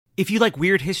If you like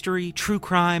weird history, true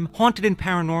crime, haunted and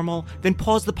paranormal, then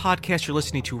pause the podcast you're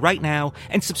listening to right now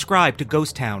and subscribe to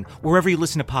Ghost Town wherever you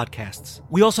listen to podcasts.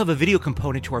 We also have a video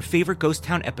component to our favorite Ghost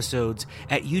Town episodes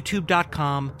at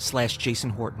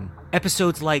youtube.com/Jason Horton.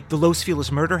 Episodes like The Los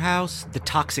Feliz Murder House, The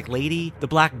Toxic Lady, The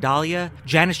Black Dahlia,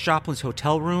 Janis Joplin's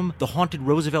Hotel Room, The Haunted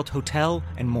Roosevelt Hotel,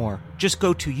 and more. Just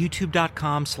go to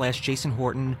youtube.com/Jason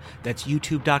Horton. That's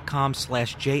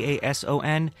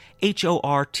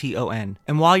youtube.com/JasonHorton.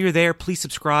 And while you're there, please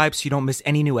subscribe so you don't miss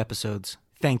any new episodes.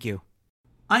 Thank you.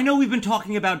 I know we've been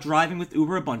talking about driving with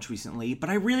Uber a bunch recently, but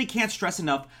I really can't stress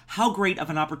enough how great of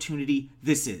an opportunity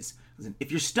this is. Listen,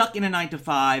 if you're stuck in a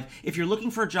 9-to-5, if you're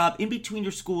looking for a job in between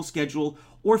your school schedule,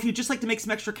 or if you'd just like to make some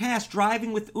extra cash,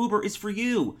 driving with Uber is for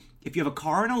you. If you have a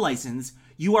car and a license,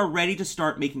 you are ready to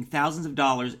start making thousands of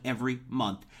dollars every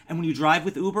month. And when you drive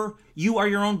with Uber, you are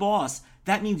your own boss.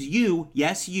 That means you,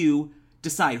 yes you,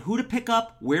 decide who to pick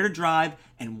up, where to drive,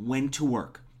 and when to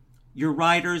work. Your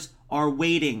riders are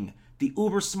waiting. The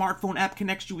Uber smartphone app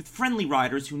connects you with friendly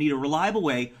riders who need a reliable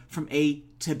way from A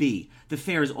to B. The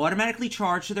fare is automatically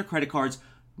charged to their credit cards.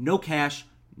 No cash,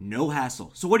 no hassle.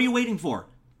 So what are you waiting for?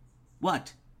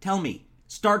 What? Tell me.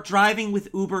 Start driving with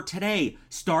Uber today.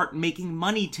 Start making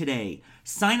money today.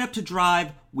 Sign up to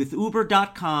drive with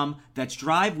Uber.com. That's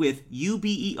drive with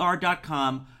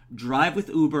UBER.com.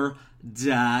 DriveWithUber.com.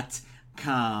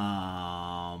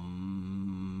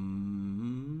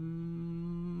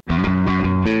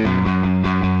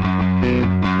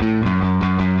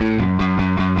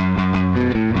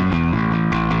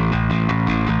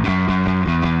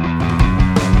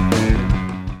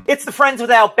 It's the Friends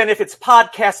Without Benefits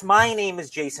podcast. My name is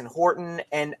Jason Horton,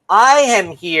 and I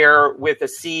am here with the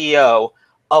CEO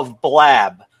of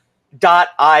Blab.im,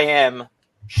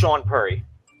 Sean Puri.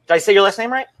 Did I say your last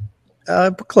name right?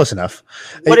 Close enough.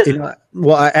 What is it?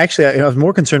 Well, I was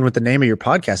more concerned with the name of your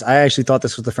podcast. I actually thought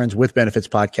this was the Friends with Benefits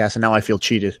podcast, and now I feel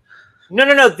cheated.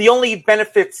 No. The only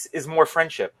benefits is more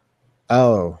friendship.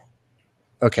 Oh,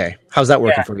 okay. How's that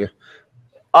working for you?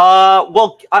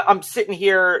 Well, I'm sitting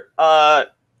here.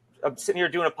 I'm sitting here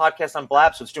doing a podcast on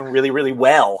Blab, so it's doing really, really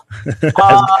well.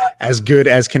 as good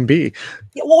as can be.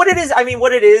 Yeah, well, what it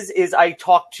is I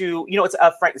talk to,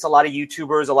 it's a lot of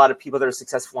YouTubers, a lot of people that are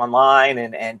successful online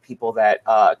and people that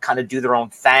kind of do their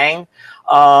own thing.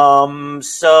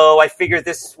 So I figured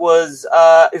this was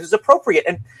it was appropriate.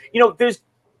 And, there's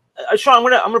Sean, I'm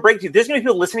going to break to you. There's going to be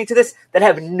people listening to this that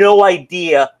have no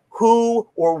idea who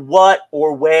or what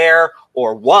or where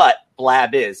or what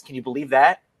Blab is. Can you believe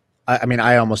that?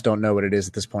 I almost don't know what it is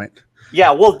at this point.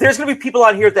 Yeah, well, there's going to be people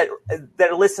on here that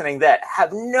are listening that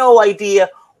have no idea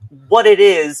what it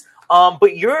is.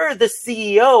 But you're the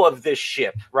CEO of this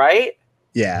ship, right?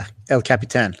 Yeah, El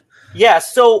Capitan. Yeah,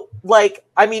 so,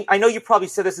 I know you probably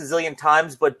said this a zillion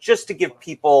times, but just to give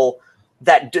people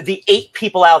the 8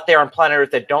 people out there on planet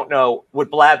Earth that don't know what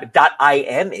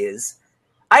Blab.im is,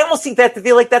 I almost think that to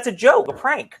feel like that's a joke, a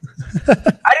prank. I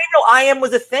didn't know IM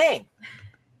was a thing.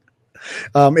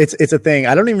 It's a thing.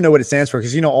 I don't even know what it stands for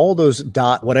because all those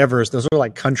whatevers, those are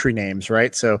like country names,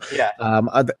 right? So yeah.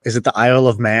 Is it the Isle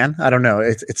of Man? I don't know.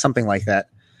 It's something like that.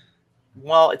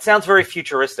 Well, it sounds very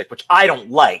futuristic, which I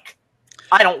don't like.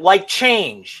 I don't like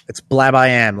change. It's Blab I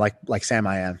am, like Sam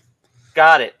I am.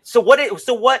 Got it. So what is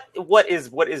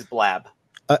Blab?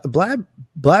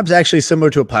 Blab's actually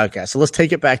similar to a podcast. So let's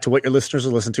take it back to what your listeners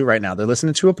are listening to right now. They're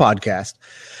listening to a podcast,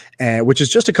 which is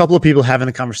just a couple of people having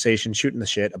a conversation, shooting the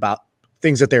shit about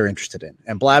things that they're interested in.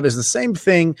 And Blab is the same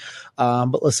thing,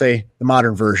 but let's say the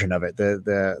modern version of it,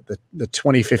 the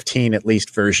 2015 at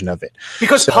least version of it.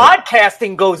 Because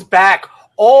podcasting goes back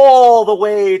all the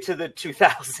way to the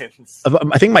 2000s.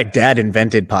 I think my dad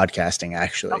invented podcasting,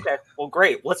 actually. Okay, well,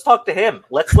 great. Let's talk to him.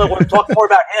 Let's talk more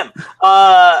about him.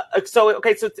 I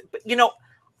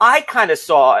kind of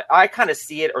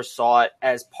see it or saw it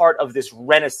as part of this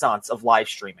renaissance of live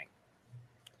streaming.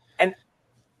 And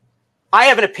I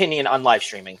have an opinion on live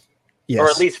streaming, yes. Or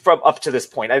at least from up to this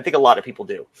point. I think a lot of people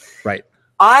do. Right.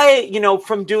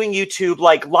 From doing YouTube,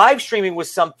 live streaming was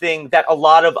something that a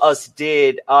lot of us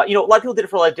did. A lot of people did it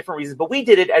for a lot of different reasons, but we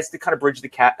did it as to kind of bridge the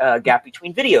gap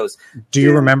between videos. Do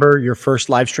you remember your first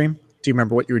live stream? Do you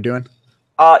remember what you were doing?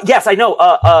 Yes, I know.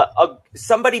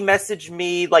 Somebody messaged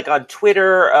me on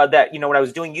Twitter that, when I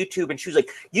was doing YouTube, and she was like,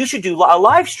 you should do a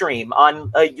live stream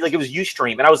on it was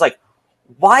Ustream. And I was like,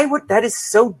 that is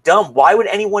so dumb. Why would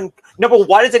anyone,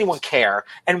 why does anyone care?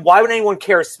 And why would anyone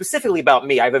care specifically about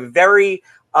me? I have a very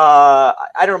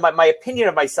I don't know, my opinion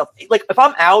of myself. Like if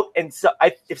I'm out and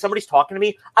if somebody's talking to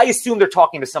me, I assume they're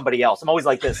talking to somebody else. I'm always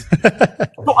like this.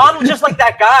 So I'm just like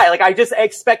that guy. Like I just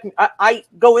expect, I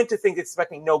go into things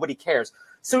expecting nobody cares.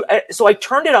 So I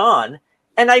turned it on,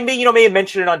 and I may have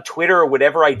mentioned it on Twitter or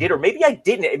whatever I did, or maybe I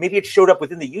didn't. Maybe it showed up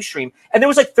within the Ustream, and there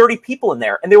was like 30 people in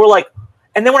there, and they were like,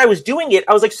 and then when I was doing it,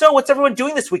 I was like, so what's everyone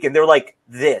doing this weekend? They were like,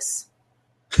 this.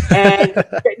 And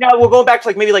now we're going back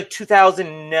to maybe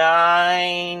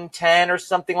 2009, 10 or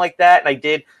something like that. And I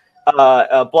did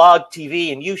blog,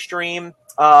 TV, and Ustream.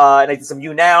 And I did some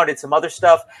YouNow, and did some other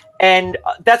stuff. And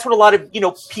that's what a lot of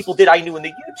people did I knew in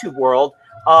the YouTube world.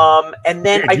 And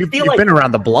then you've been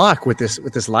around the block with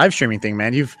this live streaming thing,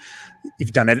 man. You've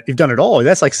done it. You've done it all.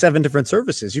 That's like 7 different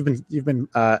services. You've been.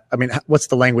 I mean, what's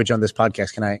the language on this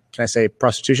podcast? Can I say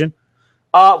prostitution?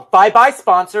 Bye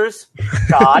sponsors.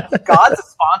 God's a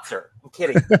sponsor. I'm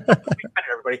kidding.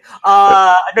 Everybody.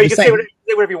 No, you can say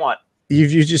whatever you want.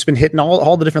 You've just been hitting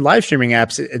all the different live streaming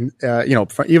apps, and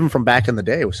even from back in the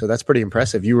day. So that's pretty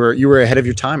impressive. You were ahead of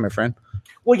your time, my friend.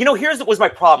 Well, here's what was my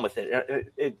problem with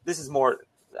it. This is more.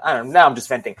 I don't know. Now I'm just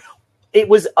venting. It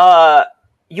was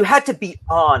you had to be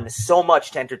on so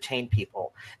much to entertain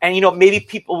people, and maybe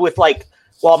people with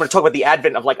Well, I'm going to talk about the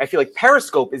advent of I feel like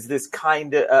Periscope is this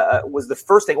kind of was the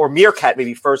first thing, or Meerkat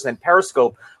maybe first, and then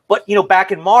Periscope. But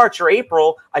back in March or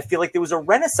April, I feel like there was a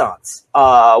renaissance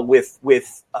with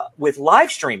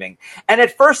live streaming. And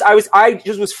at first, I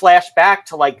just was flashed back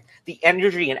to the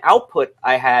energy and output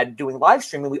I had doing live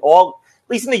streaming. We all, at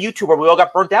least in the YouTube world, we all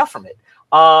got burnt out from it.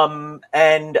 But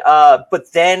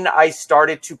then I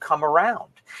started to come around,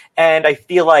 and I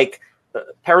feel like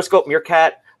Periscope,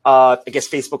 Meerkat. I guess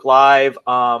Facebook Live,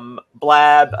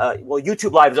 Blab,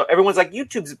 YouTube Live. Everyone's like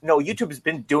YouTube's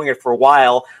been doing it for a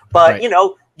while, but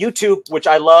right. YouTube, which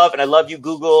I love, and I love you,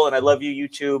 Google, and I love you,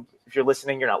 YouTube. If you're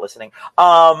listening, you're not listening.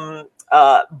 But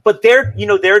they're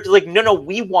like, no,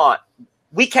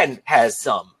 Weekend has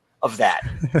some of that.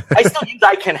 I still use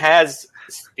I Can Has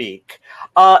Speak.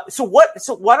 So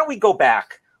why don't we go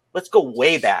back? Let's go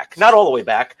way back, not all the way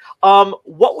back.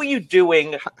 What were you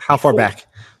doing? How far back?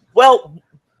 Well.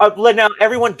 Now,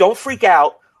 everyone, don't freak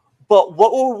out. But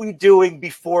what were we doing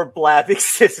before Blab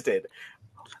existed?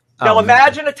 Now,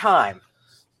 imagine a time.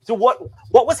 So, what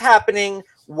was happening?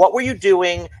 What were you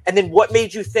doing? And then, what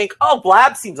made you think, "Oh,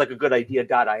 Blab seems like a good idea."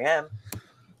 .im.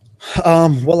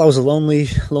 Well, I was a lonely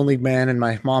man in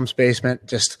my mom's basement,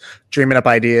 just dreaming up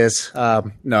ideas.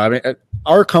 No, I mean,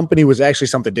 our company was actually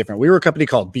something different. We were a company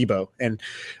called Bebo. And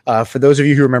for those of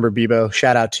you who remember Bebo,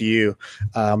 shout out to you,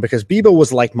 because Bebo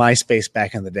was like MySpace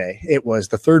back in the day. It was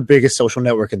the 3rd biggest social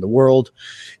network in the world.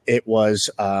 It was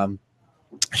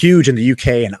huge in the UK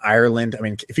and Ireland. I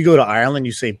mean, if you go to Ireland,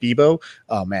 you say Bebo,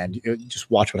 oh man, just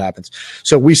watch what happens.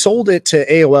 So we sold it to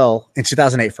AOL in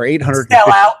 2008 for $800.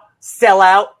 Sell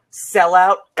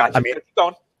out. Gotcha. I mean, keep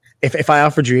going. If I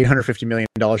offered you $850 million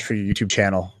for your YouTube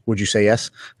channel, would you say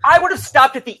yes? I would have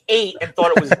stopped at the 8 and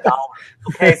thought it was $1.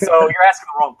 Okay, so you're asking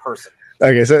the wrong person.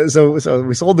 Okay, so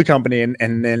we sold the company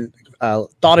and then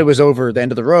thought it was over the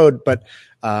end of the road, but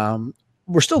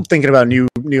we're still thinking about new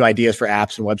ideas for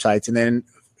apps and websites. And then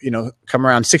come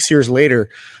around 6 years later,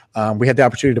 we had the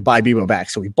opportunity to buy Bebo back.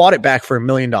 So we bought it back for $1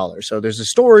 million. So there's a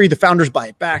story. The founders buy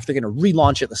it back. They're going to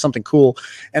relaunch it as something cool.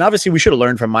 And obviously we should have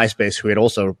learned from MySpace, who had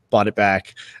also bought it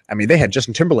back. I mean, they had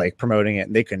Justin Timberlake promoting it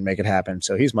and they couldn't make it happen.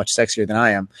 So he's much sexier than I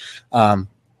am.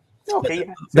 Okay.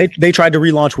 They tried to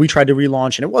relaunch. We tried to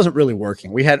relaunch, and it wasn't really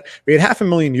working. We had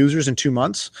 500,000 users in 2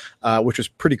 months, which was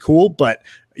pretty cool. But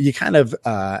you kind of,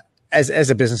 as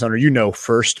a business owner,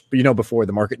 first, before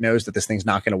the market knows that this thing's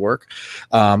not going to work.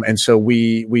 And so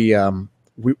we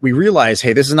realized,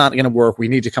 hey, this is not going to work. We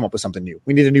need to come up with something new.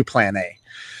 We need a new plan A.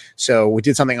 So we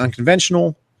did something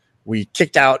unconventional. We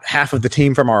kicked out half of the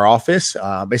team from our office,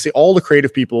 basically all the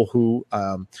creative people who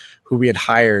we had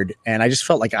hired. And I just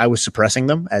felt like I was suppressing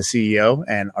them as CEO,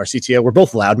 and our CTO. We're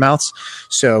both loudmouths.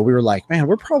 So we were like, man,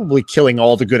 we're probably killing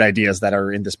all the good ideas that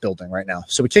are in this building right now.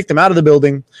 So we kicked them out of the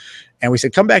building. And we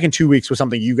said, come back in 2 weeks with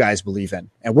something you guys believe in.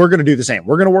 And we're going to do the same.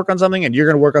 We're going to work on something, and you're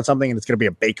going to work on something, and it's going to be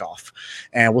a bake-off.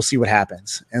 And we'll see what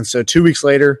happens. And so 2 weeks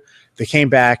later, they came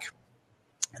back.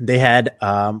 They had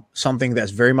something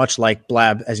that's very much like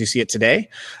Blab as you see it today.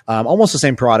 Almost the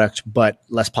same product, but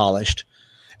less polished.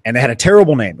 And they had a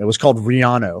terrible name. It was called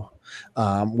Rihanna,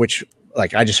 which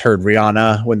I just heard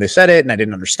Rihanna when they said it, and I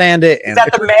didn't understand it. And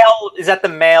Is that the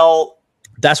male?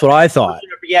 That's what I thought.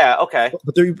 Yeah, okay.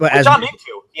 But as I'm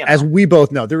into, as we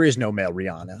both know, there is no male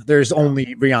Rihanna. There's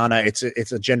only Rihanna.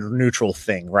 It's a gender neutral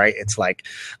thing, right? It's like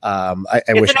it's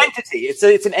an entity.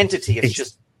 It's an entity. It's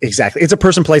just Exactly. It's a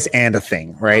person, place, and a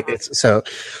thing, right? It's so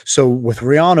with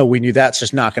Rihanna, we knew that's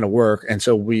just not going to work. And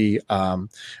so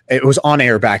it was on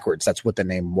air backwards. That's what the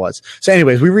name was. So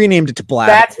anyways, we renamed it to Blab.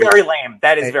 That's very lame.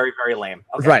 That is very, very lame.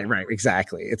 Okay. Right.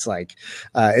 Exactly. It's like,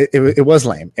 it was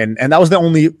lame. And that was the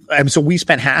only, so we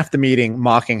spent half the meeting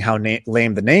mocking how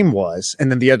lame the name was.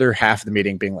 And then the other half of the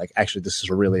meeting being like, actually, this is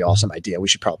a really awesome idea. We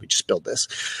should probably just build this.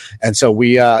 And so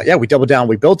we doubled down,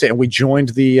 we built it, and we joined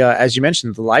the, as you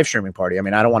mentioned, the live streaming party. I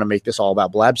mean, I don't want to make this all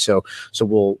about Blab, so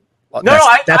we'll.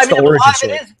 That's the origin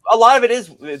story. A lot of it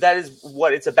is that is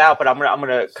what it's about. But I'm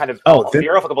gonna kind of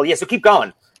veer off a couple. Yeah, so keep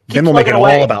going. Then we'll make it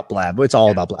all about Blab. It's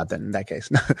all about Blab then in that case.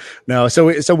 No, so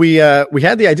we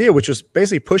had the idea, which was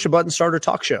basically push a button, start a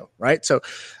talk show, right? So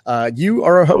you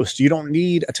are a host. You don't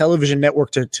need a television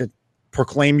network to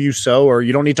proclaim you so, or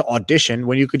you don't need to audition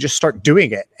when you could just start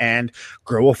doing it and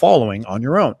grow a following on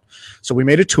your own. So we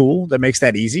made a tool that makes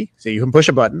that easy. So you can push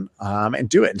a button and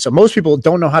do it. And so most people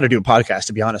don't know how to do a podcast,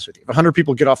 to be honest with you. If 100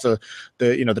 people get off the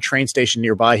train station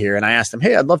nearby here, and I ask them,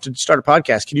 hey, I'd love to start a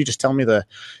podcast. Can you just tell me the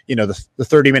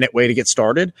 30-minute way to get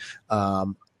started?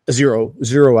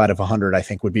 Zero out of 100, I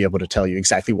think, would be able to tell you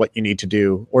exactly what you need to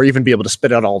do, or even be able to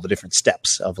spit out all the different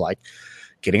steps of like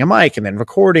getting a mic and then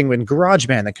recording in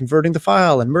GarageBand and converting the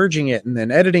file and merging it and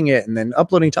then editing it and then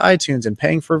uploading to iTunes and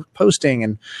paying for posting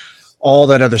and all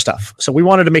that other stuff. So we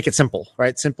wanted to make it simple,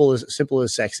 right? Simple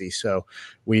is sexy. So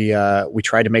we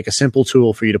tried to make a simple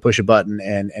tool for you to push a button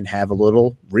and have a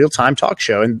little real-time talk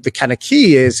show. And the kind of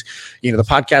key is, the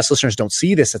podcast listeners don't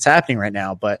see this that's happening right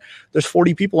now, but there's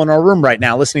 40 people in our room right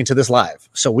now listening to this live.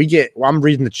 So I'm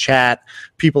reading the chat.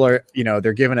 People are,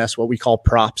 they're giving us what we call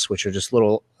props, which are just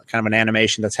little kind of an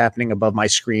animation that's happening above my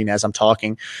screen as I'm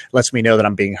talking. It lets me know that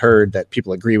I'm being heard, that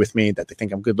people agree with me, that they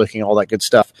think I'm good looking, all that good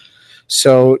stuff.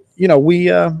 So, we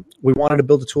wanted to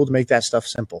build a tool to make that stuff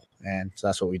simple. And so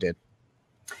that's what we did.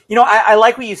 I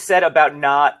like what you said about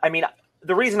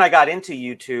the reason I got into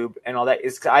YouTube and all that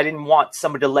is 'cause I didn't want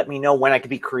somebody to let me know when I could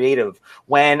be creative,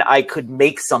 when I could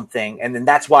make something. And then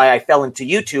that's why I fell into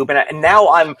YouTube. And now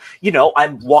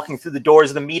I'm walking through the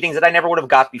doors of the meetings that I never would have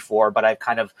got before, but I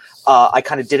kind of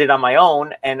did it on my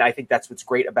own. And I think that's what's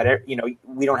great about it.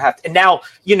 We don't have to, and now,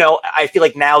 I feel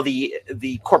like now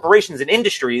the corporations and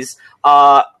industries,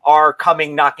 are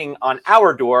coming knocking on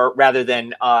our door rather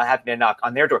than, having to knock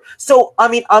on their door. So,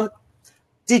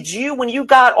 did you, when you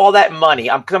got all that money,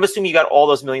 because I'm assuming you got all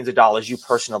those millions of dollars, you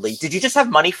personally, did you just have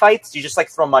money fights? Did you just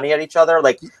throw money at each other?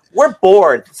 Like, we're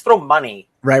bored. Let's throw money.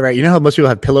 Right. You know how most people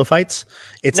have pillow fights?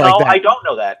 It's no, like that. I don't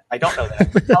know that.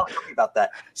 Tell me about that.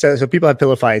 So people have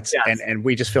pillow fights, yes. and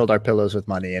we just filled our pillows with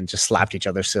money and just slapped each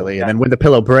other silly. Yeah. And then when the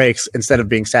pillow breaks, instead of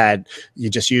being sad,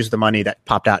 you just use the money that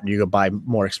popped out and you go buy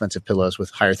more expensive pillows with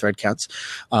higher thread counts.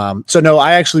 So no,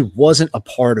 I actually wasn't a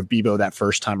part of Bebo that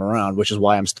first time around, which is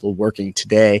why I'm still working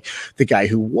today. The guy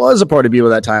who was a part of Bebo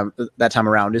that time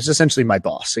around is essentially my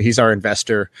boss. So he's our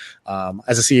investor.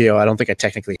 As a CEO, I don't think I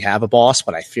technically have a boss,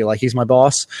 but I feel like he's my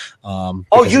boss.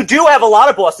 You do have a lot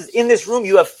of bosses. In this room,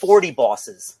 you have 40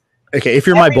 bosses. Okay, if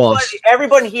you're my boss.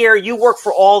 Everyone here, you work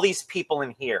for all these people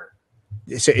in here.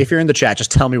 So if you're in the chat,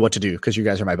 just tell me what to do because you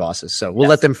guys are my bosses. So we'll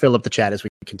let them fill up the chat as we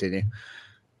continue.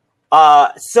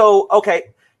 Okay.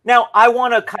 Now, I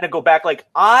want to kind of go back.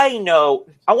 I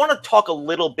want to talk a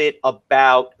little bit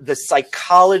about the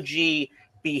psychology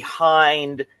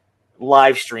behind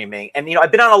live streaming. And, I've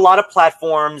been on a lot of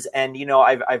platforms and,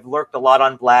 I've lurked a lot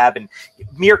on Blab and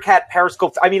Meerkat,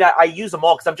 Periscope. I use them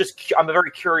all because I'm a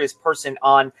very curious person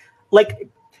on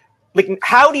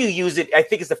how do you use it? I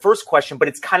think is the first question, but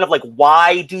it's kind of like,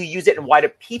 why do you use it and why do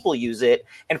people use it?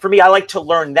 And for me, I like to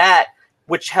learn that,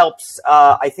 which helps,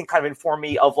 I think, kind of inform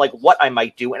me of what I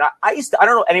might do. And I don't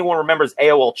know if anyone remembers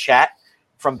AOL chat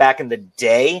from back in the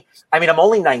day. I'm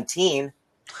only 19.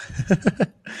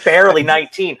 Barely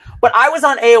 19, but I was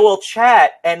on AOL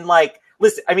chat and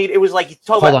listen, it was you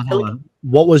talk about. Hold on.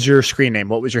 What was your screen name?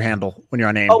 What was your handle when you're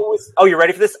on AIM? Oh, you're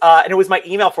ready for this? And it was my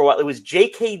email for a while. It was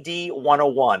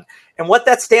JKD101, and what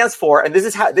that stands for, and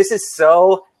this is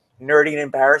so nerdy and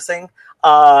embarrassing.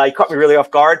 You caught me really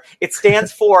off guard. It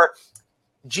stands for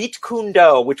Jeet Kune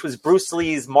Do, which was Bruce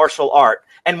Lee's martial art,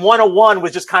 and 101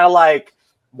 was just kind of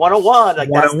 101,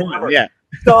 that's the number. Yeah.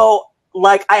 So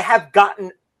I have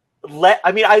gotten.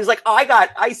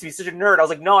 I used to be such a nerd. I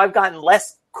was no, I've gotten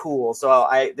less cool. So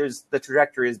the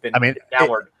trajectory has been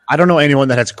downward. I don't know anyone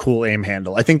that has a cool AIM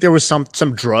handle. I think there was some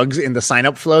drugs in the sign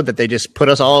up flow that they just put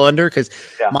us all under because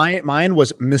mine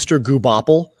was Mr.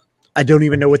 Goobopple. I don't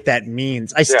even know what that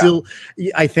means. I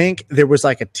think there was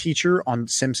a teacher on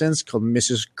Simpsons called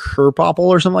Mrs. Kerpopple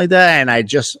or something like that. And I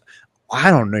just I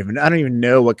don't even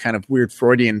know what kind of weird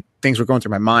Freudian things were going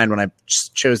through my mind when I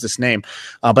chose this name.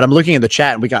 But I'm looking in the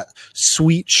chat and we got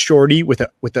Sweet Shorty with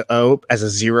the O as a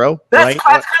 0. That's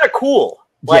kind of cool.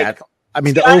 Like, yeah. I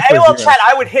mean, the O for AOL chat,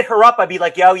 I would hit her up. I'd be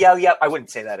like, yo. I wouldn't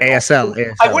say that.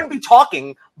 ASL. I wouldn't be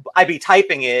talking. I'd be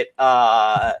typing it.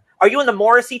 Are you in the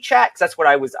Morrissey chat? Because that's what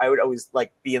I would always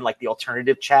like be in, like the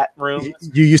alternative chat room.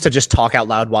 You used to just talk out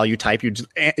loud while you type. You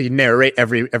narrate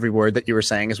every word that you were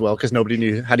saying as well, because nobody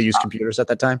knew how to use computers at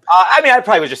that time. I mean, I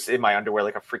probably was just in my underwear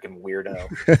like a freaking weirdo.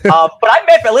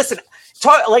 But listen,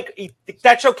 like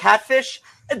that show Catfish.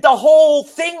 The whole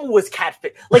thing was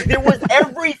catfish. Like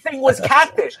everything was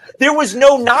catfish. There was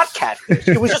no not catfish.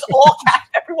 It was just all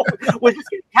catfish. Everyone was just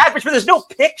catfish, but there's no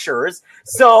pictures.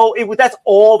 So that's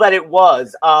all that it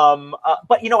was.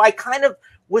 But I kind of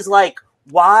was like,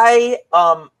 why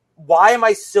am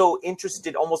I so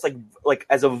interested? Almost like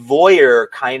as a voyeur,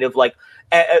 kind of like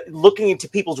looking into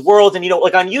people's worlds. And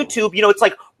like on YouTube, it's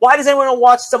like, why does anyone want to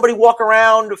watch somebody walk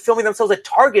around filming themselves at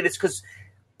Target? It's because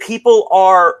people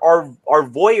are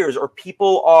voyeurs, or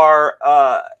people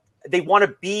are they want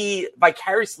to be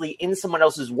vicariously in someone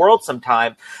else's world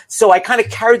sometime. So I kind of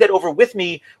carried that over with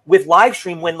me with live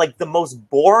stream, when like the most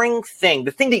boring thing,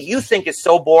 the thing that you think is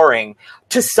so boring,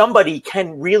 to somebody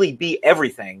can really be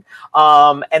everything.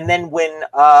 And then when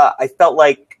I felt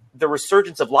like the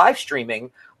resurgence of live streaming,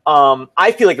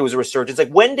 I feel like it was a resurgence. Like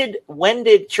when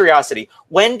did Curiosity,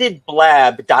 when did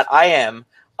Blab.im,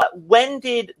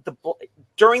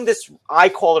 during this, I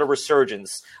call it a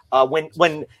resurgence,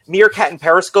 when Meerkat and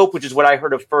Periscope, which is what I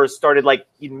heard of first, started like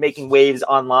making waves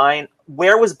online.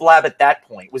 Where was Blab at that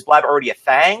point? Was Blab already a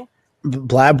thing?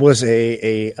 Blab was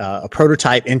a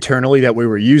prototype internally that we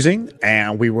were using,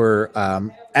 and we were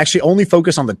actually only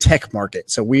focused on the tech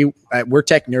market. So we're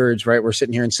tech nerds, right? We're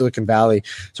sitting here in Silicon Valley.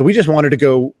 So we just wanted to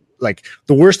go. Like,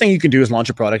 the worst thing you can do is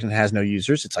launch a product and it has no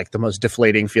users. It's like the most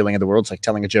deflating feeling in the world. It's like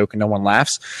telling a joke and no one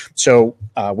laughs. So,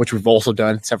 which we've also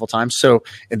done several times. So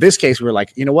in this case, we were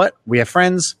like, you know what? We have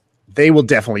friends. They will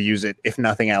definitely use it, if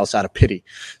nothing else, out of pity.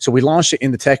 So we launched it in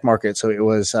the tech market. So it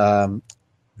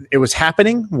was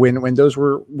happening when those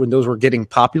were getting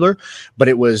popular, but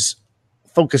it was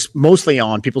focused mostly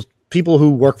on people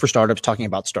who work for startups talking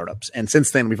about startups. And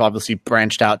since then, we've obviously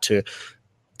branched out to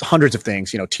hundreds of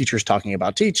things, teachers talking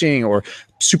about teaching, or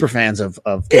super fans of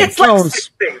Game of Thrones. Like 6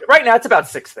 things. Right now, it's about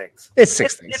 6 things. It's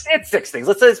 6 things. It's 6 things.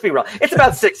 Let's be real. It's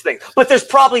about 6 things, but there's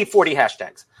probably 40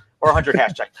 hashtags or 100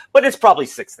 hashtags, but it's probably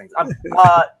 6 things.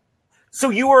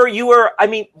 So you were. I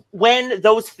mean, when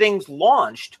those things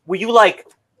launched, were you like,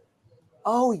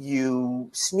 oh,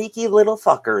 you sneaky little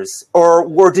fuckers,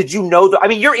 or did you know I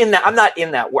mean, you're in that. I'm not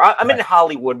in that. Where I'm in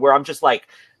Hollywood, where I'm just like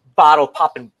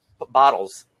popping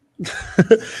bottles.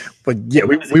 But yeah,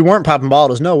 we weren't popping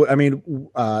bottles. No, I mean,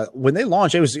 when they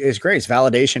launched, it's great. It's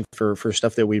validation for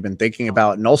stuff that we've been thinking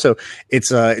about, and also it's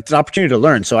an opportunity to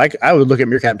learn. So I would look at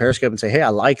Meerkat and Periscope and say, hey, I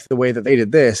like the way that they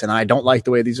did this, and I don't like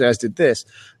the way these guys did this,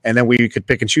 and then we could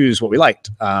pick and choose what we liked,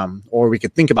 or we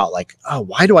could think about like, oh,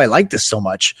 why do I like this so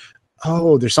much?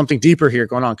 Oh, there's something deeper here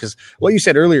going on. Because what you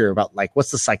said earlier about like, what's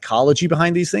the psychology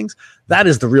behind these things? That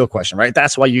is the real question, right?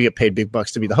 That's why you get paid big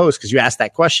bucks to be the host, because you ask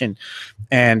that question.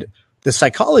 And the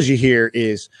psychology here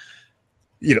is,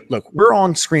 look, we're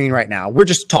on screen right now. We're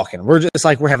just talking. We're just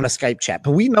like, we're having a Skype chat,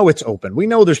 but we know it's open. We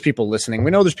know there's people listening.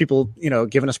 We know there's people,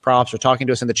 giving us props or talking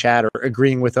to us in the chat or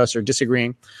agreeing with us or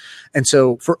disagreeing. And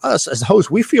so for us as a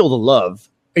host, we feel the love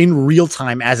in real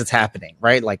time as it's happening,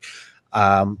 right? Like,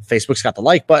 Facebook's got the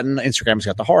like button, Instagram's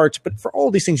got the hearts, but for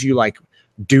all these things, you like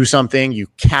do something, you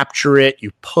capture it,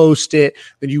 you post it,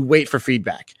 then you wait for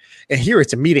feedback. And here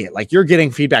it's immediate. Like, you're getting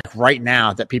feedback right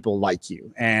now that people like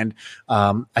you. And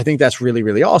I think that's really,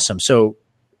 really awesome. So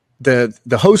the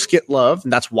hosts get love,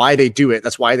 and that's why they do it.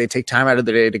 That's why they take time out of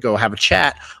the day to go have a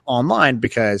chat online,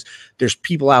 because there's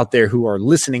people out there who are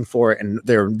listening for it, and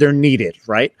they're needed,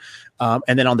 right?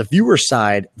 And then on the viewer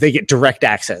side, they get direct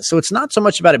access. So it's not so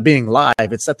much about it being live.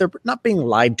 It's that they're not being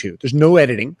lied to. There's no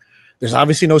editing. There's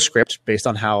obviously no script based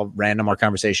on how random our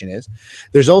conversation is.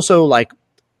 There's also like,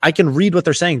 I can read what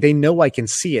they're saying. They know I can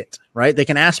see it, right? They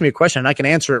can ask me a question and I can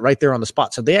answer it right there on the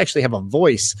spot. So they actually have a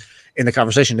voice in the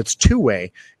conversation. It's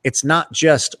two-way. It's not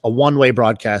just a one-way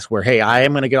broadcast where, hey, I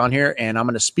am going to get on here and I'm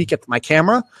going to speak at my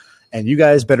camera, and you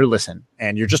guys better listen.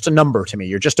 And you're just a number to me.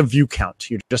 You're just a view count.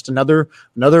 You're just another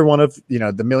one of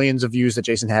the millions of views that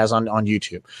Jason has on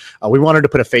YouTube. We wanted to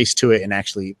put a face to it and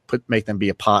actually make them be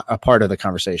a part of the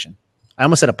conversation. I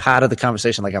almost said a part of the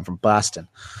conversation, like I'm from Boston.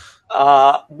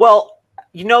 Well,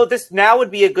 This now would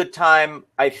be a good time.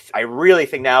 I really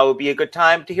think now would be a good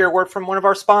time to hear a word from one of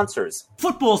our sponsors.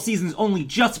 Football season's only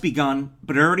just begun,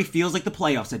 but it already feels like the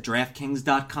playoffs at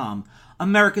DraftKings.com,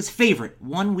 America's favorite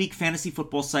one-week fantasy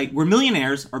football site where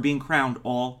millionaires are being crowned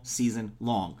all season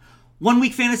long.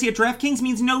 One-week fantasy at DraftKings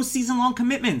means no season-long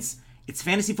commitments. It's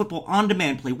fantasy football on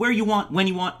demand. Play where you want, when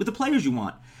you want, with the players you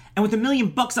want. And with $1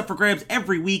 million up for grabs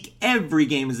every week, every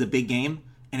game is a big game,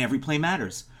 and every play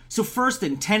matters. So 1st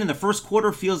and 10 in the first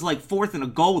quarter feels like 4th and a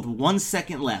goal with 1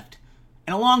 second left.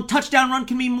 And a long touchdown run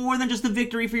can mean more than just a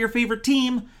victory for your favorite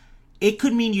team. It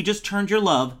could mean you just turned your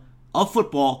love of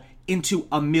football into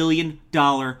 $1 million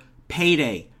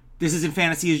payday. This isn't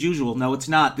fantasy as usual. No, it's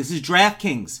not. This is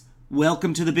DraftKings.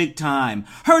 Welcome to the big time.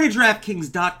 Hurry to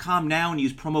DraftKings.com now and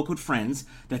use promo code FRIENDS,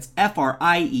 that's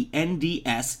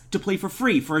FRIENDS, to play for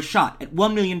free for a shot at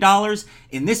 $1 million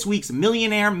in this week's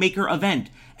Millionaire Maker event.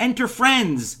 Enter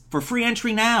FRIENDS for free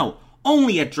entry now,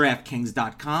 only at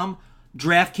DraftKings.com.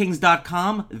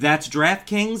 DraftKings.com, that's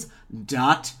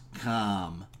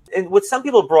DraftKings.com. And what some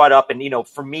people brought up, and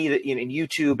for me, in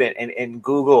YouTube and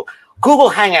Google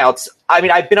Hangouts. I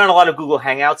mean, I've been on a lot of Google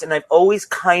Hangouts, and I've always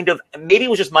maybe it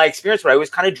was just my experience, but I always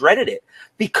kind of dreaded it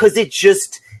because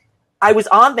I was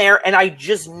on there and I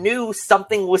just knew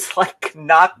something was like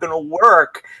not going to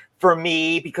work for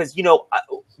me because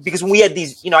when we had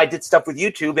these, I did stuff with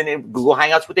YouTube and in Google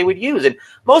Hangouts, what they would use, and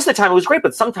most of the time it was great,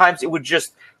 but sometimes it would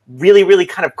just really, really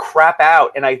kind of crap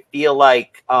out, and I feel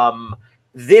like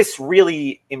this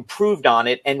really improved on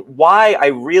it. And why I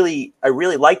really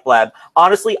like Blab.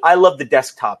 Honestly, I love the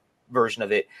desktop version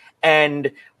of it.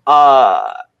 And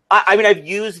I've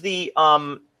used it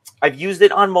on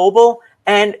mobile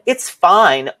and it's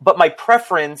fine, but my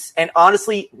preference, and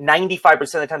honestly 95%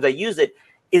 of the times I use it,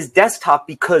 is desktop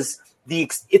because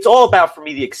it's all about, for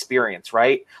me, the experience,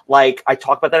 right? Like I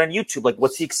talk about that on YouTube. Like,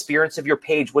 what's the experience of your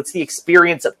page? What's the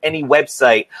experience of any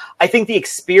website? I think the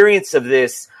experience of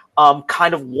this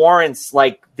kind of warrants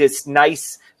like this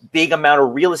nice big amount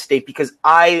of real estate because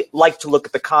I like to look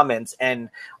at the comments, and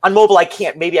on mobile I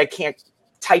can't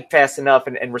type fast enough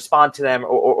and respond to them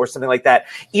or something like that,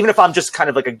 even if I'm just kind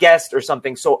of like a guest or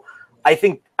something. So I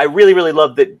think I really, really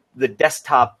love the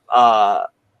desktop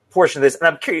portion of this. And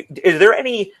I'm curious, is there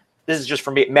any, this is just for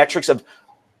me, metrics of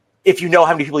if you know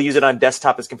how many people use it on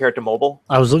desktop as compared to mobile?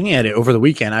 I was looking at it over the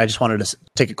weekend. I just wanted to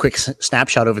take a quick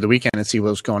snapshot over the weekend and see what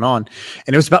was going on.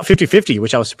 And it was about 50-50,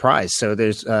 which I was surprised. So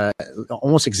there's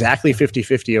almost exactly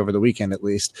 50-50 over the weekend, at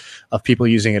least, of people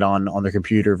using it on their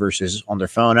computer versus on their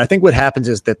phone. And I think what happens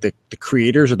is that the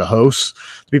creators or the hosts,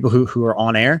 the people who are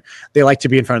on air, they like to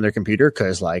be in front of their computer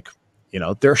because, like,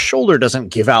 their shoulder doesn't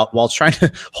give out while trying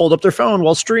to hold up their phone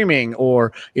while streaming,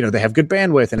 or, they have good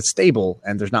bandwidth and it's stable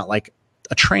and there's not like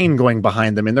a train going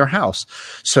behind them in their house.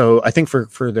 So I think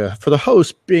for the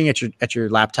host, being at your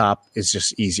laptop is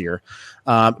just easier.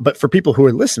 But for people who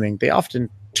are listening, they often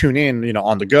tune in,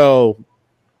 on the go.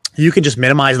 You can just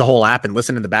minimize the whole app and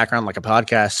listen in the background like a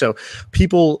podcast. So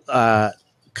people,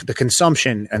 the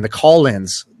consumption and the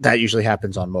call-ins, that usually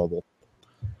happens on mobile.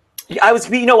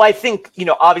 I think,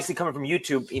 obviously coming from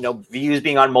YouTube, views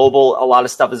being on mobile, a lot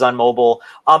of stuff is on mobile.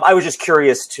 I was just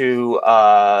curious to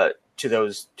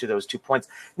those 2 points.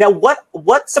 Now,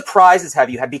 what surprises have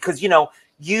you had? Because,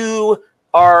 you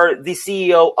are the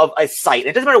CEO of a site.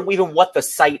 It doesn't matter even what the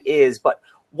site is, but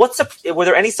were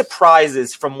there any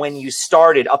surprises from when you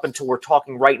started up until we're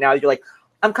talking right now? You're like,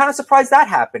 I'm kind of surprised that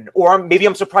happened, or maybe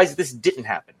I'm surprised this didn't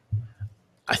happen.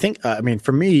 I think,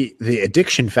 for me, the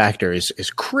addiction factor is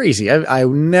crazy. I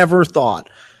never thought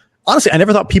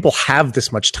people have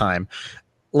this much time,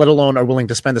 let alone are willing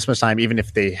to spend this much time, even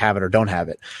if they have it or don't have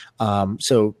it.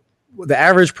 So the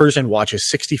average person watches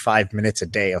 65 minutes a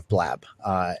day of Blab.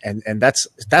 And that's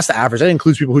the average. That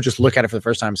includes people who just look at it for the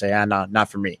first time and say, not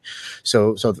for me.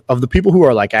 So of the people who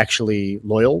are like actually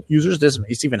loyal users,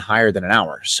 it's even higher than an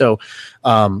hour. So,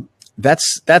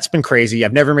 that's been crazy.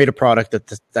 I've never made a product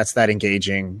that's that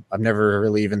engaging. I've never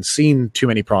really even seen too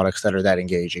many products that are that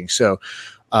engaging. So,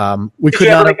 Did you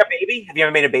ever make a baby? Have you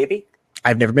ever made a baby?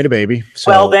 I've never made a baby. So.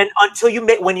 Well, then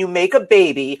when you make a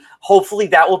baby, hopefully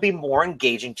that will be more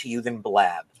engaging to you than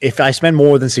Blab. If I spend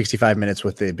more than 65 minutes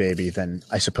with the baby, then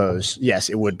I suppose, yes,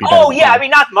 it would be. Oh yeah.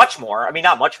 Not much more.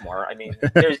 Not much more.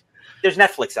 There's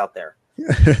Netflix out there.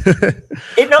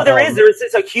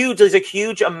 There's a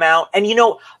huge amount. And,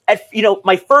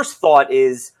 my first thought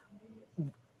is,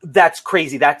 that's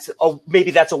crazy.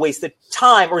 Maybe that's a waste of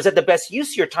time, or is that the best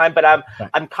use of your time? But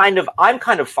I'm kind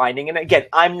of finding, and again,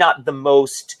 I'm not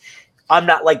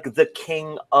like the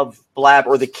king of Blab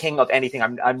or the king of anything.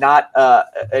 I'm not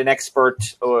an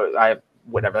expert, or I have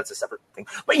whatever. That's a separate thing.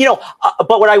 But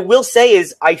but what I will say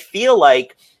is, I feel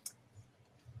like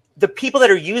the people that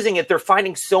are using it, they're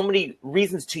finding so many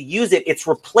reasons to use it. It's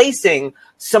replacing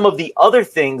some of the other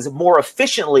things more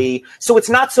efficiently. So it's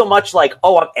not so much like,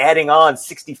 oh, I'm adding on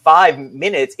 65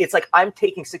 minutes. It's like I'm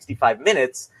taking 65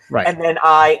 minutes and then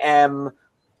I am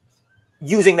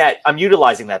using that. I'm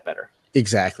utilizing that better.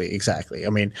 Exactly. I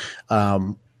mean,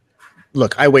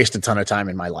 look, I waste a ton of time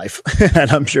in my life, and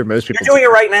I'm sure most people You're doing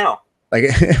it right now.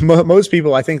 Like most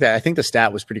people, I think the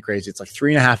stat was pretty crazy. It's like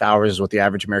 3.5 hours is what the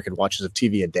average American watches of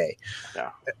TV a day,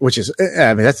 which is,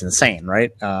 I mean, that's insane,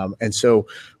 right? And so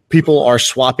people are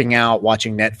swapping out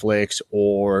watching Netflix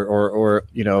or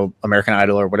American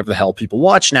Idol or whatever the hell people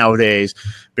watch nowadays,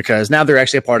 because now they're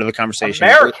actually a part of the conversation.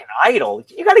 American Idol,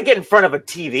 you got to get in front of a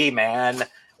TV, man,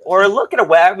 or look at a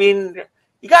web. I mean,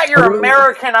 you got your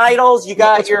American Idols, you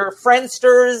got your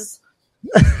Friendsters.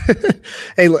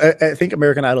 Hey, I think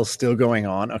American Idol's still going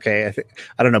on. Okay,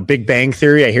 I don't know. Big Bang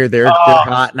Theory. I hear they're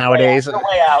hot nowadays.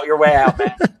 You're way out,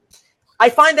 man. I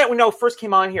find that when I first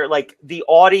came on here, like the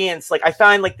audience, like I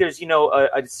find like there's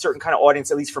a certain kind of audience,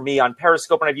 at least for me on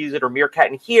Periscope when I've used it, or Meerkat,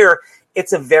 and here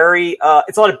it's a very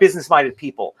it's a lot of business minded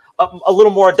people, a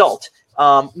little more adult.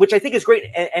 Which I think is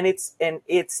great, and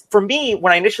it's for me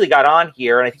when I initially got on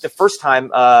here, and I think the first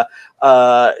time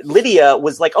Lydia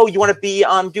was like, "Oh, you want to be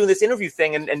doing this interview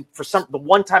thing?" And for the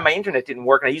one time my internet didn't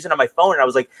work, and I used it on my phone, and I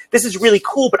was like, "This is really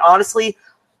cool." But honestly,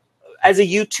 as a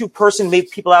YouTube person, maybe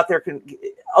people out there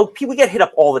people get hit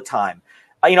up all the time.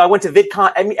 I went to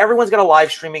VidCon. I mean, everyone's got a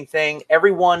live streaming thing.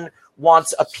 Everyone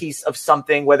wants a piece of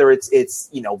something, whether it's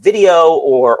video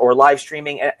or live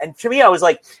streaming. And to me, I was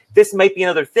like, this might be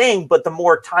another thing, but the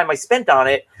more time I spent on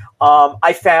it,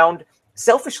 I found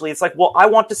selfishly, it's like, well, I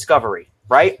want discovery,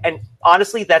 right? And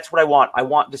honestly, that's what I want. I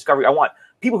want discovery. I want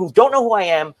people who don't know who I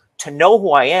am to know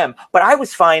who I am. But I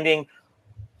was finding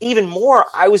even more,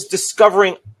 I was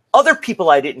discovering other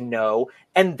people I didn't know,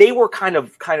 and they were kind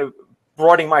of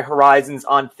broadening my horizons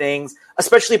on things,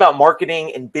 especially about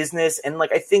marketing and business. And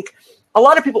like, I think a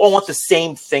lot of people all want the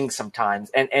same thing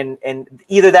sometimes. And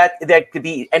either that could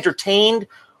be entertained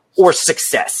or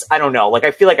success. I don't know. Like,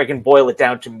 I feel like I can boil it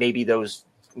down to maybe those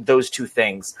two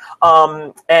things.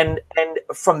 And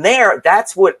from there,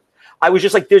 that's what I was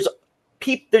just like, there's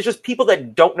just people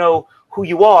that don't know who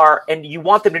you are, and you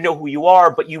want them to know who you are,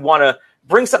 but you want to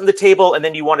bring something to the table, and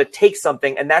then you want to take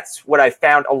something. And that's what I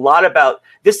found a lot about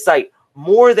this site,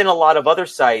 more than a lot of other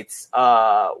sites,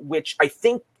 which I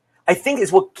think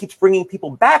is what keeps bringing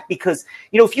people back. Because,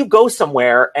 if you go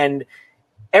somewhere and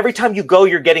every time you go,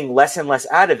 you're getting less and less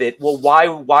out of it, well,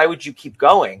 why would you keep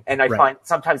going? And I find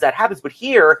sometimes that happens. But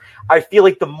here, I feel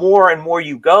like the more and more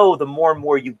you go, the more and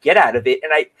more you get out of it.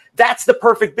 And that's the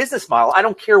perfect business model. I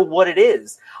don't care what it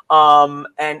is. And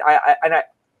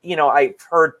I've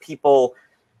heard people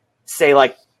say,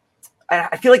 like,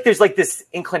 I feel like there's like this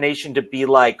inclination to be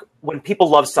like, when people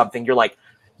love something, you're like,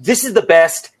 this is the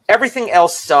best. Everything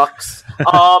else sucks.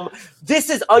 This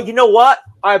is, you know what?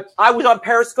 I was on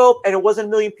Periscope and it wasn't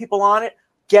 1 million people on it.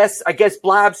 I guess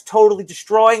Blab's totally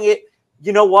destroying it.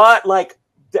 You know what? Like,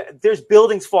 there's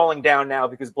buildings falling down now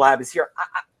because Blab is here.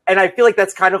 And I feel like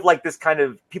that's kind of like this kind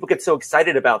of, people get so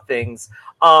excited about things.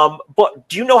 But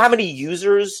do you know how many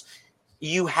users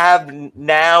you have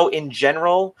now in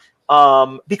general?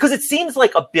 Because it seems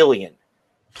like 1 billion,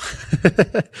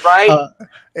 right?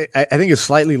 I think it's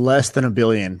slightly less than 1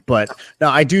 billion, but now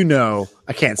I do know,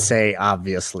 I can't say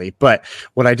obviously, but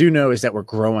what I do know is that we're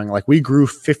growing. Like, we grew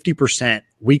 50%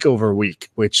 week over week,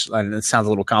 which, and it sounds a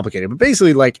little complicated, but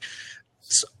basically, like,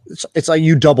 it's like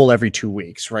you double every 2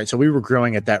 weeks, right? So we were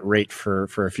growing at that rate for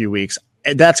a few weeks.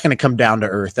 And that's going to come down to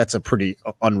earth. That's a pretty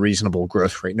unreasonable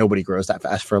growth rate. Nobody grows that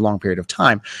fast for a long period of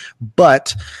time.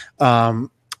 But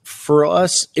for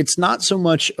us, it's not so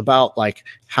much about like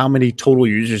how many total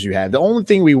users you have. The only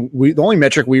thing the only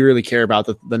metric we really care about,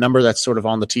 the number that's sort of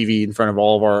on the TV in front of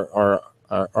all of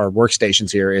our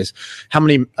workstations here, is how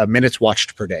many minutes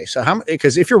watched per day. So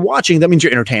because if you're watching, that means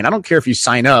you're entertained. I don't care if you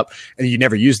sign up and you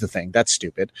never use the thing. That's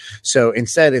stupid. So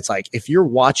instead, it's like, if you're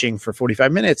watching for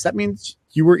 45 minutes, that means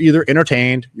you were either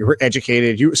entertained, you were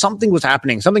educated, something was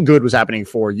happening, something good was happening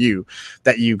for you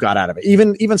that you got out of it.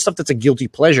 Even stuff that's a guilty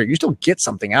pleasure, you still get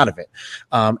something out of it.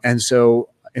 And so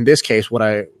in this case,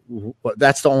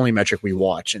 that's the only metric we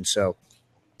watch. And so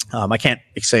I can't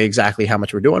say exactly how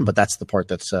much we're doing, but that's the part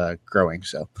that's growing.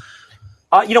 So,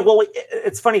 well,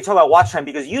 it's funny to talk about watch time,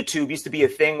 because YouTube used to be a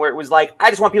thing where it was like, I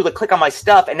just want people to click on my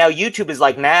stuff. And now YouTube is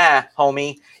like, nah,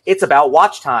 homie, it's about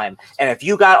watch time. And if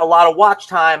you got a lot of watch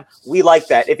time, we like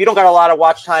that. If you don't got a lot of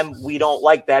watch time, we don't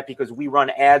like that, because we run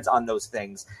ads on those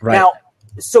things. Right. Now,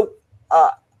 so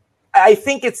I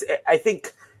think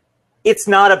it's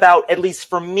not about, at least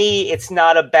for me, it's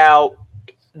not about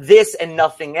this and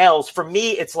nothing else. For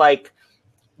me, it's like,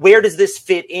 where does this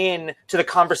fit in to the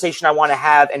conversation I want to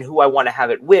have and who I want to have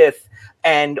it with?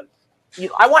 And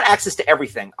I want access to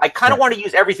everything. I kind of want to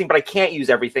use everything, but I can't use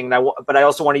everything. But I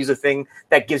also want to use a thing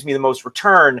that gives me the most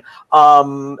return.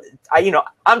 I'm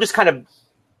just kind of,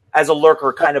 as a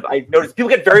lurker, I notice people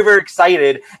get very, very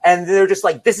excited, and they're just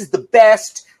like, "This is the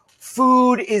best.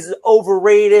 Food is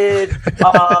overrated." You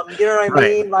know what I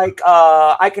mean? Like,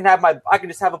 I can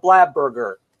just have a Blab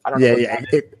burger. I don't know. Yeah.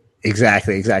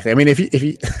 Exactly. I mean, if you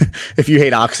if you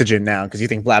hate oxygen now because you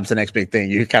think Blab's the next big thing,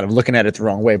 you're kind of looking at it the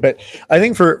wrong way. But I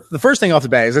think for the first thing off the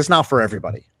bat is it's not for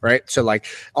everybody, right? So like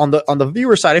on the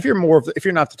viewer side, if you're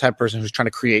not the type of person who's trying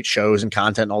to create shows and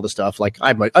content and all this stuff, like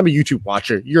I'm a YouTube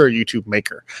watcher, you're a YouTube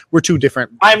maker. We're two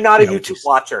different. I'm not a YouTube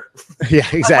watcher. Yeah,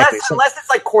 exactly. Unless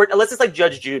it's like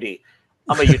Judge Judy,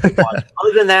 I'm a YouTube watcher.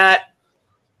 Other than that.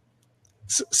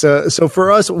 So for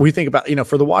us, we think about,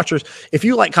 for the watchers, if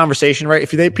you like conversation, right?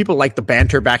 If people like the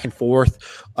banter back and forth,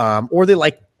 or they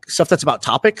like stuff that's about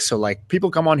topics. So like people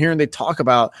come on here and they talk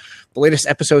about the latest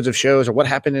episodes of shows or what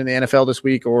happened in the NFL this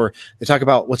week, or they talk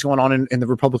about what's going on in the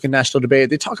Republican national debate.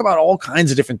 They talk about all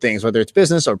kinds of different things, whether it's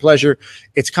business or pleasure.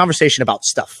 It's conversation about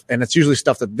stuff. And it's usually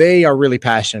stuff that they are really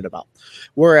passionate about.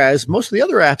 Whereas most of the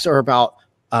other apps are about,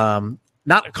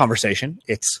 not a conversation.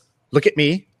 It's look at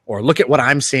me, or look at what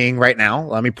I'm seeing right now.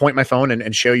 Let me point my phone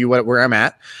and show you where I'm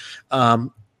at.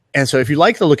 And so if you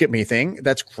like the look at me thing,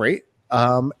 that's great.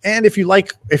 And if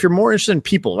you're more interested in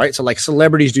people, right? So like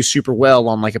celebrities do super well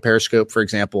on like a Periscope, for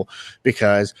example,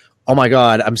 because, oh my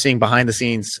God, I'm seeing behind the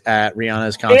scenes at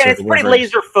Rihanna's concert. Yeah, it's pretty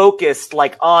laser focused,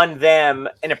 like on them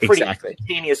in a pretty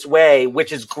instantaneous way,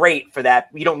 which is great for that.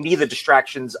 You don't need the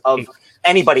distractions of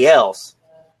anybody else.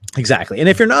 Exactly. And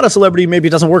if you're not a celebrity, maybe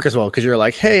it doesn't work as well because you're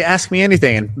like, hey, ask me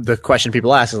anything. And the question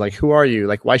people ask is like, who are you?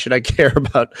 Like, why should I care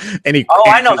about any? Oh,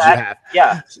 I know that. You have?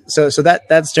 Yeah. So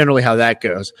that's generally how that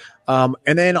goes. And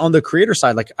then on the creator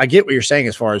side, like I get what you're saying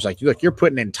as far as like, look, you're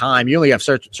putting in time. You only have a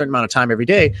certain amount of time every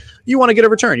day. You want to get a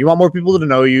return. You want more people to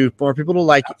know you, more people to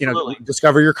like,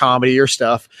 discover your comedy, your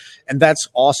stuff. And that's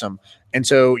awesome. And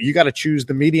so you got to choose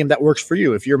the medium that works for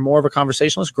you. If you're more of a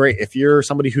conversationalist, great. If you're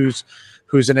somebody who's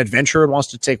an adventurer and wants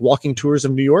to take walking tours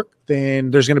of New York,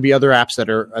 then there's going to be other apps that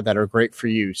are great for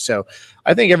you. So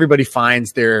I think everybody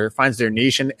finds their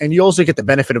niche, and you also get the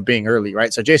benefit of being early,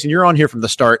 right? So Jason, you're on here from the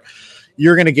start.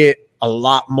 You're going to get a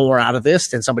lot more out of this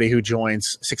than somebody who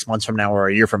joins 6 months from now or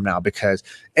a year from now, because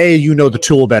A, the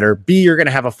tool better. B, you're going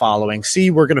to have a following. C,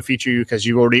 we're going to feature you because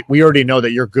we already know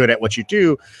that you're good at what you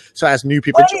do. So as new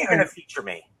people, when are you going to feature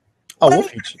me? We'll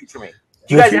feature me.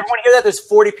 Do you guys ever want to hear that? There's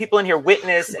 40 people in here.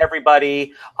 Witness,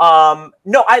 everybody. No,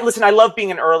 I love being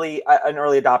an early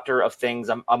adopter of things.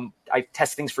 I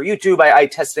test things for YouTube. I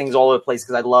test things all over the place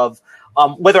because I love.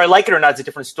 Whether I like it or not is a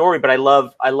different story, but I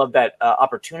love that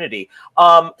opportunity.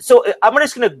 So I'm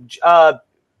just going to,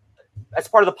 as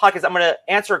part of the podcast, I'm going to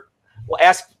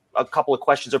ask a couple of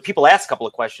questions, or people ask a couple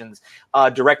of questions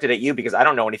directed at you because I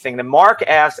don't know anything. Then Mark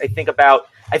asked, I think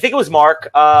it was Mark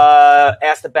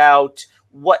asked about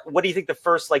what do you think the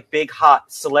first like big hot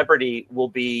celebrity will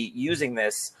be using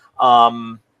this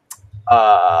like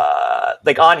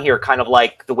on here, kind of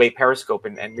like the way Periscope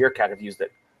and Meerkat have used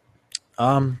it.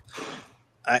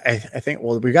 I think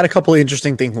we've got a couple of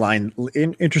interesting things lined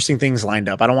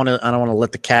up. I don't want to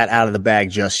let the cat out of the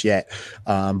bag just yet.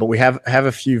 But we have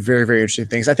a few very, very interesting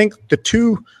things. I think the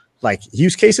two like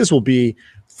use cases will be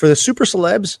for the super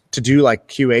celebs to do like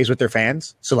QAs with their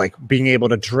fans. So like being able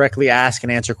to directly ask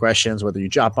and answer questions, whether you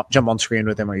jump on screen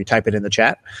with them or you type it in the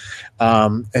chat.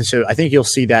 And so I think you'll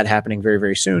see that happening very,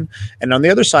 very soon. And on the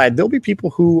other side, there'll be people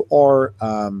who are,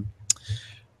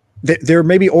 they're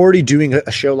maybe already doing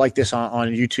a show like this on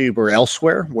YouTube or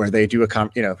elsewhere where they do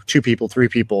 2 people, 3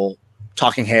 people,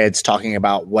 talking heads talking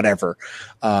about whatever.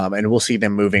 And we'll see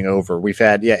them moving over. We've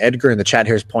had, Edgar in the chat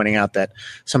here is pointing out that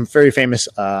some very famous,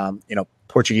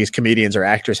 Portuguese comedians or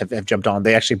actors have jumped on.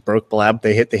 They actually broke Blab.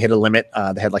 They hit a limit.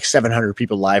 They had like 700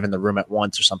 people live in the room at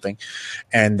once or something.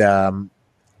 And I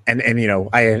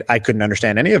couldn't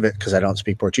understand any of it because I don't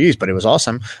speak Portuguese, but it was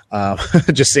awesome.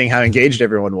 Just seeing how engaged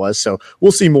everyone was. So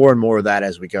we'll see more and more of that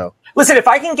as we go. Listen, if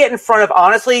I can get in front of,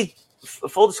 honestly,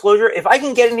 full disclosure, if I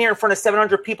can get in here in front of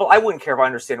 700 people, I wouldn't care if I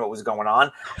understand what was going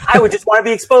on. I would just want to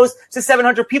be exposed to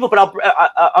 700 people. But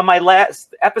on my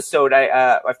last episode,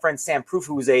 my friend Sam Proof,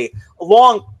 who was he's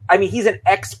an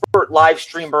expert live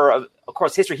streamer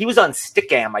across history. He was on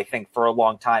Stickam, I think, for a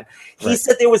long time. He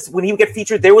said when he would get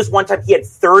featured, there was one time he had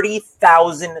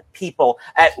 30,000 people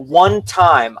at one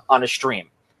time on a stream.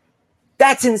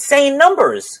 That's insane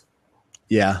numbers.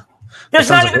 Yeah. There's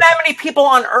not even that many people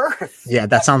on Earth. Yeah,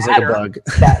 that sounds like a bug.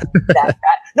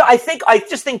 No, I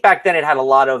just think back then it had a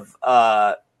lot of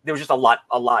there was just a lot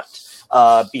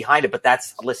behind it. But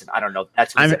listen, I don't know.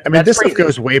 This crazy. Stuff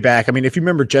goes way back. I mean, if you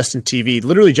remember Justin TV,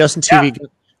 literally Justin TV. Yeah.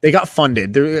 They got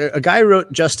funded. A guy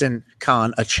wrote Justin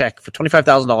Khan a check for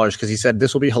 $25,000 because he said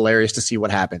this will be hilarious to see what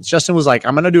happens. Justin was like,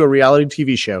 I'm going to do a reality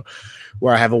TV show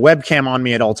where I have a webcam on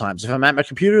me at all times. If I'm at my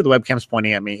computer, the webcam's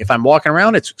pointing at me. If I'm walking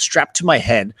around, it's strapped to my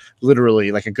head,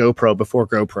 literally like a GoPro before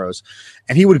GoPros.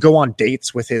 And he would go on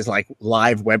dates with his like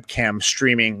live webcam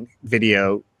streaming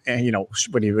video, and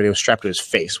when he was strapped to his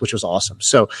face, which was awesome.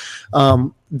 So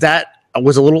that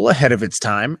was a little ahead of its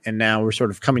time, and now we're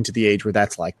sort of coming to the age where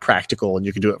that's like practical, and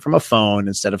you can do it from a phone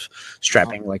instead of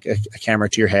strapping like a camera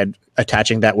to your head,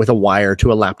 attaching that with a wire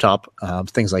to a laptop,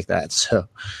 things like that. So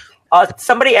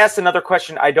somebody asked another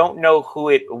question. I don't know who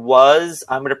it was.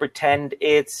 I'm going to pretend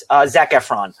it's Zac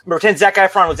Efron. Pretend Zac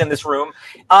Efron was in this room,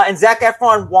 and Zac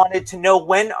Efron wanted to know,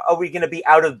 when are we going to be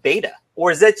out of beta,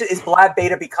 or is Blab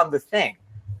beta become the thing?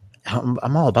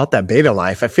 I'm all about that beta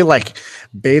life. I feel like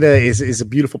beta is a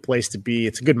beautiful place to be.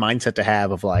 It's a good mindset to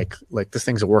have of like this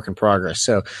thing's a work in progress.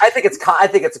 So I think it's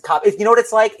a cop. You know what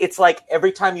it's like? It's like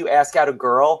every time you ask out a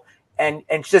girl and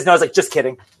she says no, I was like, just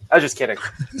kidding. I was just kidding.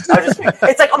 It's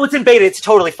like, oh, it's in beta. It's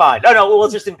totally fine. No, well,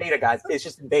 it's just in beta, guys. It's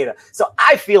just in beta. So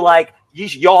I feel like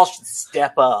y'all should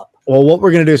step up. Well, what we're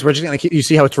going to do is we're just going to keep, you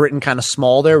see how it's written kind of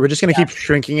small there? We're just going to keep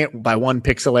shrinking it by 1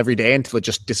 pixel every day until it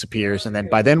just disappears. And then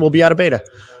by then we'll be out of beta.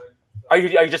 Are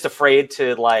you just afraid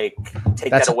to like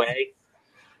take that away?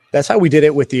 That's how we did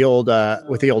it with the old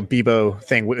Bebo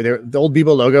thing. The old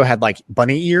Bebo logo had like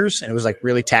bunny ears, and it was like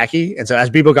really tacky. And so as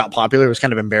Bebo got popular, it was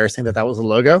kind of embarrassing that was the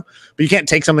logo. But you can't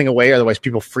take something away, otherwise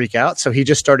people freak out. So he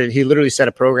literally set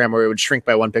a program where it would shrink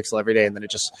by 1 pixel every day, and then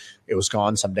it was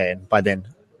gone someday. And by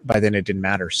then it didn't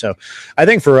matter. So I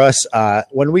think for us,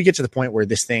 when we get to the point where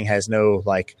this thing has no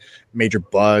like major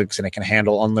bugs and it can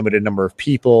handle unlimited number of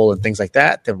people and things like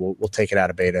that, then we'll take it out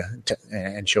of beta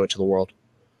and show it to the world.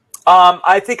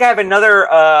 I think I have another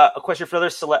a question for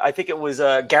other select. I think it was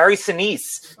Gary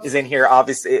Sinise is in here.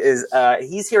 Obviously,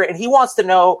 he's here and he wants to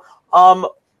know: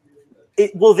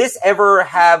 will this ever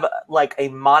have like a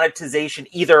monetization?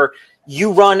 Either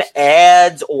you run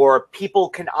ads or people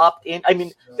can opt in. I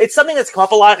mean, it's something that's come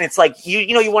up a lot, and it's like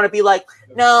you want to be like,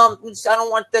 no, I don't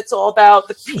want. That's all about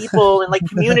the people and like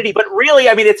community. But really,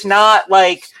 I mean, it's not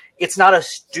a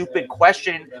stupid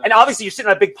question. And obviously, you're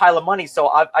sitting on a big pile of money, so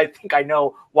I think I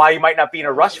know why you might not be in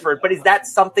a rush for it. But is that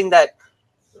something that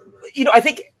I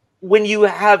think when you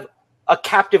have a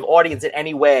captive audience in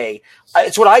any way,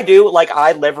 it's what I do. Like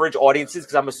I leverage audiences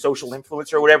because I'm a social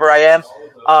influencer or whatever I am.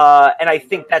 And I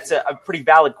think that's a pretty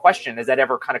valid question. Has that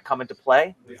ever kind of come into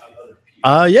play?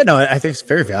 Yeah, no, I think it's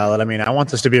very valid. I mean, I want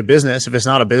this to be a business. If it's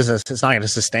not a business, it's not going to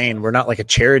sustain. We're not like a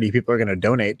charity people are going to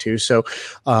donate to. So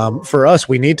for us,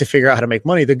 we need to figure out how to make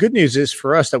money. The good news is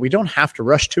for us that we don't have to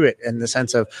rush to it in the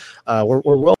sense of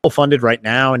we're well funded right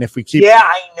now. And if we keep... Yeah,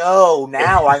 I know.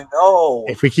 Now I know.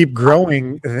 If we keep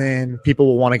growing, then people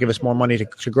will want to give us more money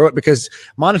to grow it, because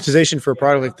monetization for a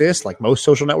product like this, like most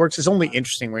social networks, is only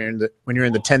interesting when you're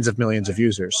in the tens of millions of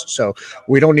users. So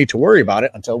we don't need to worry about it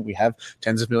until we have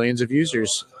tens of millions of users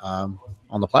on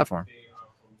the platform.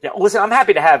 Yeah, listen, I'm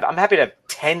happy to have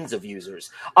tens of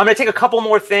users. I'm going to take a couple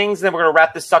more things, and then we're going to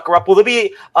wrap this sucker up. Will there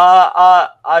be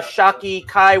Shaki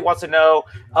Kai wants to know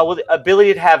will the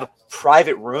ability to have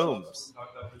private rooms,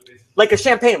 like a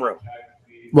champagne room?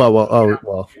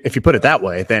 Well, if you put it that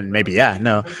way, then maybe yeah.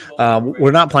 No,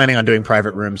 we're not planning on doing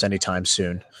private rooms anytime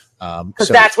soon. Because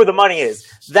that's where the money is.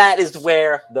 That is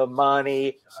where the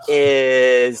money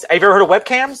is. Have you ever heard of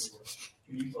webcams?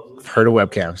 I've heard of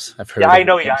webcams. I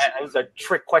know. Yeah, it was a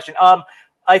trick question.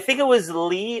 I think it was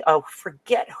Lee. I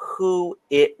forget who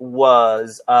it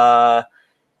was.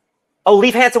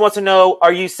 Leaf Hansen wants to know: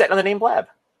 are you set on the name Blab?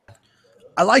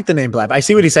 I like the name Blab. I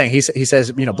see what he's saying. He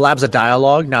says, Blab's a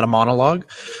dialogue, not a monologue.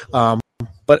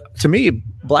 But to me,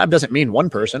 Blab doesn't mean one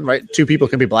person, right? Two people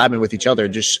can be blabbing with each other.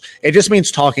 It just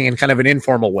means talking in kind of an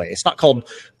informal way. It's not called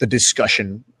the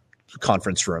discussion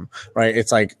conference room, right?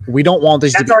 It's like we don't want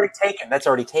this. That's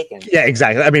already taken. Yeah,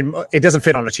 exactly. I mean, it doesn't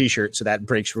fit on a t-shirt, so that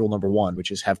breaks rule number one, which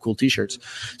is have cool t-shirts.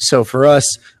 So for us,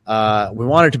 we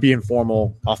want it to be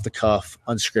informal, off the cuff,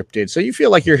 unscripted. So you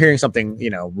feel like you're hearing something,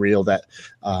 real that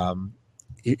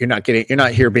you're not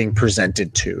here being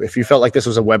presented to. If you felt like this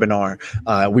was a webinar,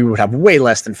 we would have way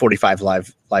less than 45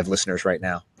 live listeners right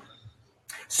now.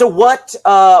 So what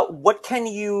can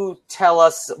you tell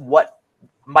us? What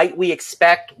might we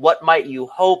expect? What might you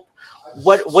hope?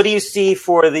 What do you see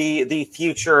for the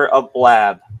future of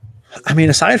Blab? I mean,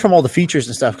 aside from all the features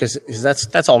and stuff, because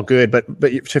that's all good, but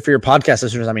for your podcast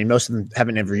listeners, I mean, most of them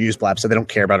haven't ever used Blab, so they don't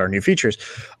care about our new features.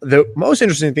 The most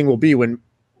interesting thing will be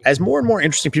as more and more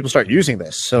interesting people start using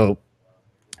this. So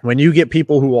when you get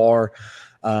people who are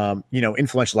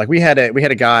influential, like we had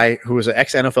a guy who was an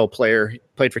ex-NFL player, he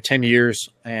played for 10 years,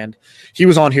 and he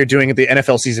was on here doing the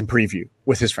NFL season preview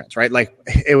with his friends, right? Like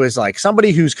it was like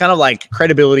somebody who's kind of like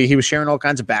credibility. He was sharing all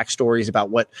kinds of backstories about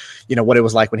what it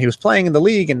was like when he was playing in the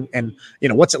league, and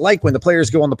what's it like when the players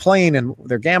go on the plane and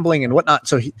they're gambling and whatnot.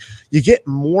 So you get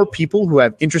more people who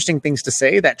have interesting things to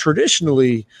say that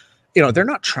traditionally, they're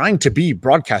not trying to be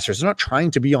broadcasters. They're not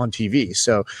trying to be on TV.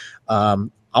 So,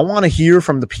 I want to hear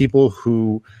from the people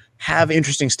who have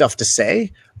interesting stuff to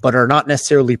say, but are not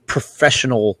necessarily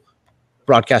professional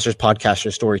broadcasters,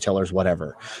 podcasters, storytellers,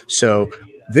 whatever. So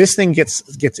this thing gets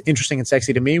interesting and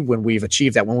sexy to me when we've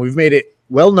achieved that, when we've made it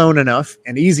well known enough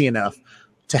and easy enough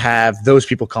to have those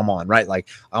people come on, right? Like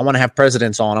I want to have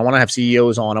presidents on, I want to have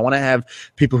CEOs on, I want to have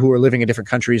people who are living in different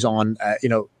countries on.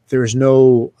 There's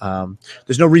no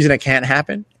reason it can't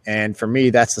happen, and for me,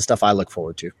 that's the stuff I look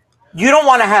forward to. You don't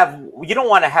want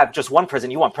to have just one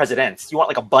president. You want presidents. You want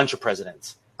like a bunch of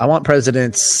presidents. I want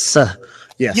presidents.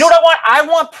 Yes. You know what I want? I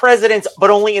want presidents, but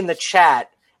only in the chat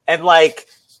and like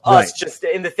us just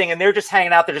in the thing, and they're just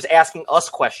hanging out there, just asking us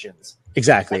questions.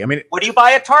 Exactly. Like, I mean, what do you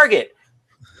buy at Target?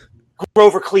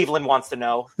 Grover Cleveland wants to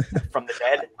know from the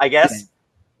dead, I guess.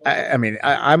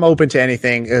 I'm open to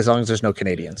anything as long as there's no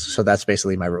Canadians. So that's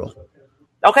basically my rule.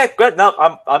 Okay, good.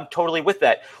 No, I'm totally with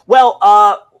that. Well,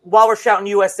 while we're shouting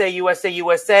USA, USA,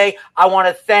 USA, I want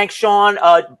to thank Sean.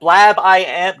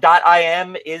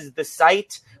 Blab.im is the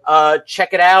site.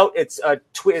 Check it out. It's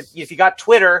if you got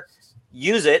Twitter,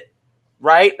 use it.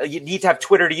 Right? You need to have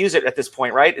Twitter to use it at this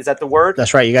point, right? Is that the word?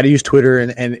 That's right. You got to use Twitter,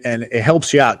 and it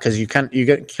helps you out because you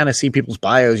kind of see people's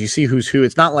bios. You see who's who.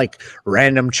 It's not like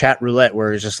random chat roulette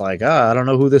where it's just like, I don't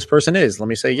know who this person is. Let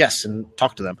me say yes and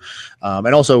talk to them.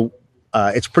 And also,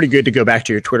 it's pretty good to go back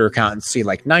to your Twitter account and see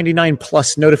like 99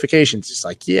 plus notifications. It's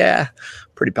like, yeah,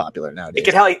 pretty popular nowadays.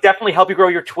 It can definitely help you grow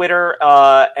your Twitter,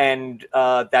 and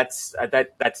that's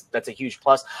a huge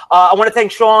plus. I want to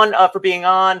thank Sean for being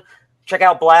on. Check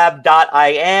out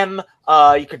blab.im.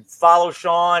 You could follow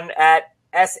Sean at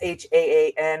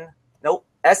SHAAN. Nope,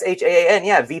 SHAAN.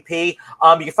 Yeah, VP. You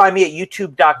can find me at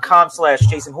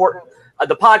youtube.com/Jason Horton.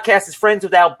 The podcast is Friends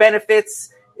Without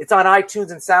Benefits. It's on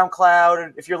iTunes and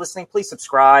SoundCloud. If you're listening, please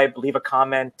subscribe, leave a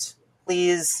comment,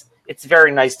 please. It's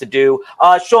very nice to do.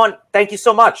 Sean, thank you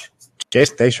so much.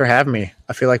 Jason, thanks for having me.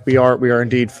 I feel like we are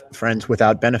indeed friends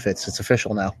without benefits. It's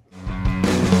official now.